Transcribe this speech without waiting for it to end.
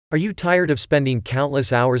Are you tired of spending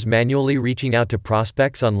countless hours manually reaching out to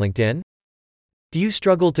prospects on LinkedIn? Do you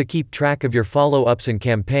struggle to keep track of your follow-ups and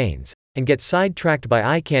campaigns, and get sidetracked by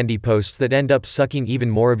eye candy posts that end up sucking even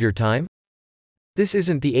more of your time? This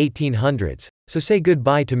isn't the 1800s, so say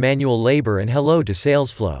goodbye to manual labor and hello to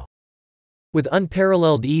SalesFlow. With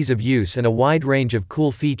unparalleled ease of use and a wide range of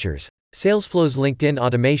cool features, SalesFlow's LinkedIn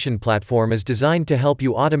automation platform is designed to help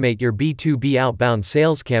you automate your B2B outbound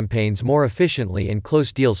sales campaigns more efficiently and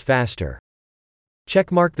close deals faster.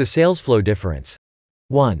 Checkmark the SalesFlow difference.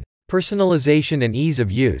 1. Personalization and ease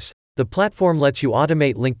of use. The platform lets you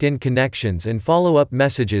automate LinkedIn connections and follow-up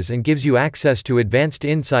messages and gives you access to advanced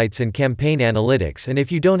insights and campaign analytics, and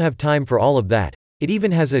if you don't have time for all of that, it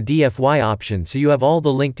even has a DIY option so you have all the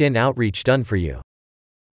LinkedIn outreach done for you.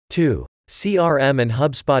 2. CRM and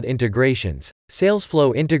HubSpot integrations.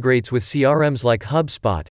 SalesFlow integrates with CRMs like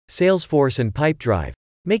HubSpot, Salesforce and Pipedrive,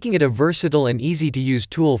 making it a versatile and easy-to-use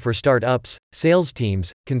tool for startups, sales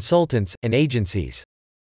teams, consultants, and agencies.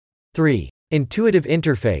 3. Intuitive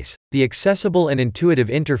interface. The accessible and intuitive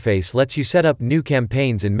interface lets you set up new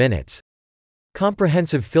campaigns in minutes.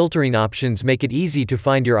 Comprehensive filtering options make it easy to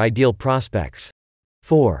find your ideal prospects.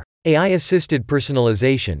 4. AI-assisted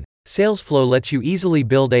personalization. SalesFlow lets you easily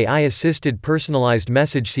build AI-assisted personalized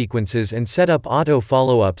message sequences and set up auto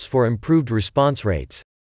follow-ups for improved response rates.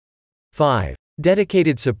 5.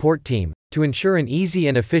 Dedicated support team. To ensure an easy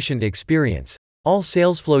and efficient experience, all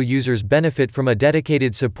SalesFlow users benefit from a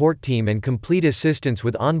dedicated support team and complete assistance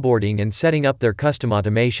with onboarding and setting up their custom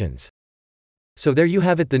automations. So there you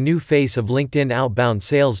have it, the new face of LinkedIn outbound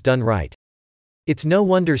sales done right. It's no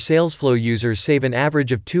wonder SalesFlow users save an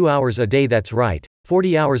average of 2 hours a day, that's right,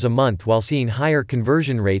 40 hours a month, while seeing higher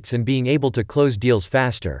conversion rates and being able to close deals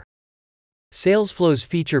faster. SalesFlow's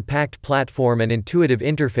feature-packed platform and intuitive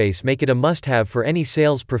interface make it a must-have for any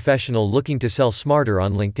sales professional looking to sell smarter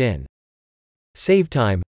on LinkedIn. Save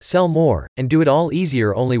time, sell more, and do it all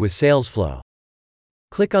easier only with SalesFlow.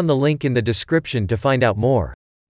 Click on the link in the description to find out more.